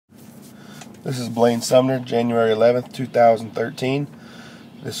This is Blaine Sumner, January 11th, 2013.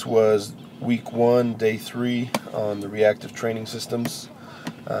 This was week 1, day 3 on the reactive training systems.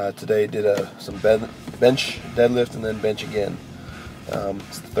 Today did some bench, deadlift, and then bench again.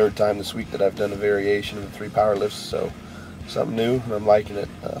 It's the third time this week that I've done a variation of the 3 power lifts, so something new, and I'm liking it.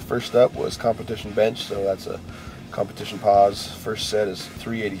 First up was competition bench, so that's a competition pause. First set is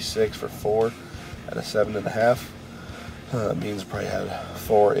 386 for 4 at a 7.5. It means I probably had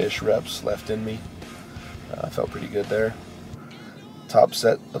 4-ish reps left in me. Felt pretty good there. Top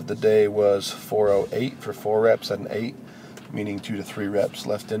set of the day was 408 for 4 reps at an 8, meaning 2 to 3 reps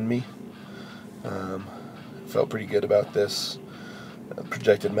left in me. Felt pretty good about this.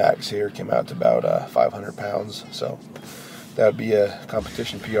 Projected max here came out to about 500 pounds, so that would be a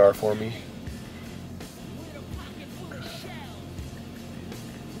competition PR for me.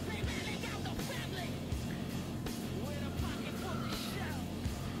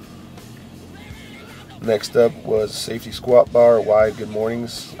 Next up was safety squat bar, wide good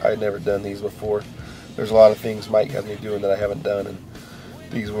mornings. I had never done these before. There's a lot of things Mike has me doing that I haven't done, and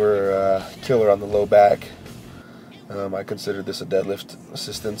these were killer on the low back. I considered this a deadlift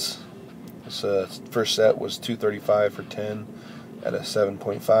assistance. This first set was 235 for 10 at a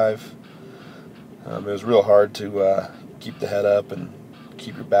 7.5. It was real hard to keep the head up and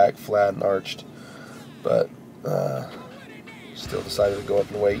keep your back flat and arched, but still decided to go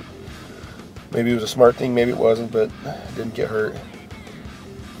up in weight. Maybe it was a smart thing, maybe it wasn't, but I didn't get hurt.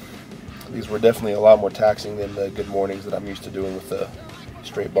 These were definitely a lot more taxing than the good mornings that I'm used to doing with the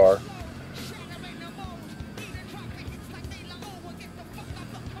straight bar.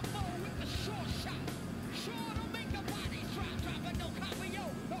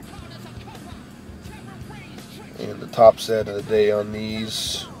 And the top set of the day on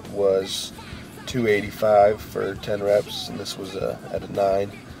these was 285 for 10 reps, and this was at a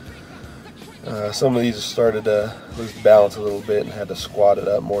 9. Some of these started to lose the balance a little bit and had to squat it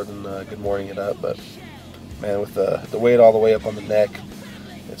up more than good morning it up. But man, with the weight all the way up on the neck,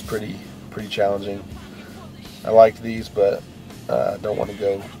 it's pretty challenging. I like these, but don't want to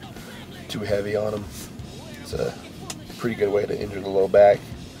go too heavy on them. It's a pretty good way to injure the low back.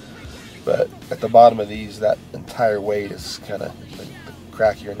 But at the bottom of these, that entire weight is kind of the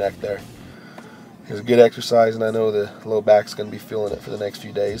crack of your neck there. It's a good exercise, and I know the low back's going to be feeling it for the next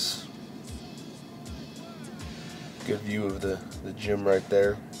few days. Good view of the gym right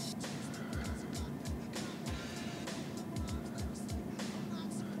there.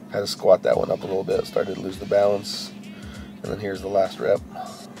 Had to squat that one up a little bit, started to lose the balance, and then here's the last rep.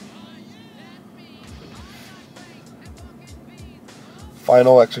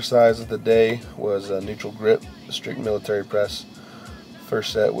 Final exercise of the day was a neutral grip, strict military press.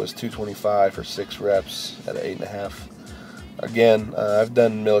 First set was 225 for 6 reps at an 8.5. Again, I've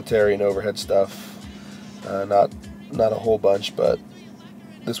done military and overhead stuff, not a whole bunch, but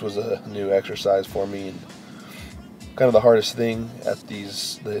this was a new exercise for me, and kind of the hardest thing at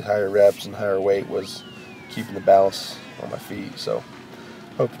the higher reps and higher weight was keeping the balance on my feet. So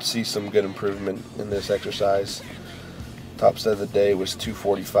hope to see some good improvement in this exercise. Top set of the day was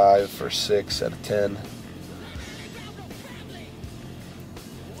 245 for 6 at a 10.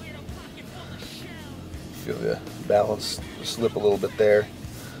 Feel the balance slip a little bit there.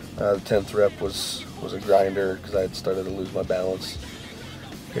 The 10th rep was a grinder because I had started to lose my balance.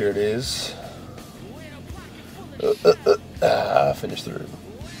 Here it is. Finished through.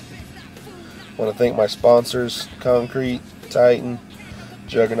 I want to thank my sponsors, Concrete, Titan,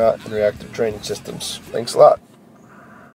 Juggernaut, and Reactive Training Systems. Thanks a lot.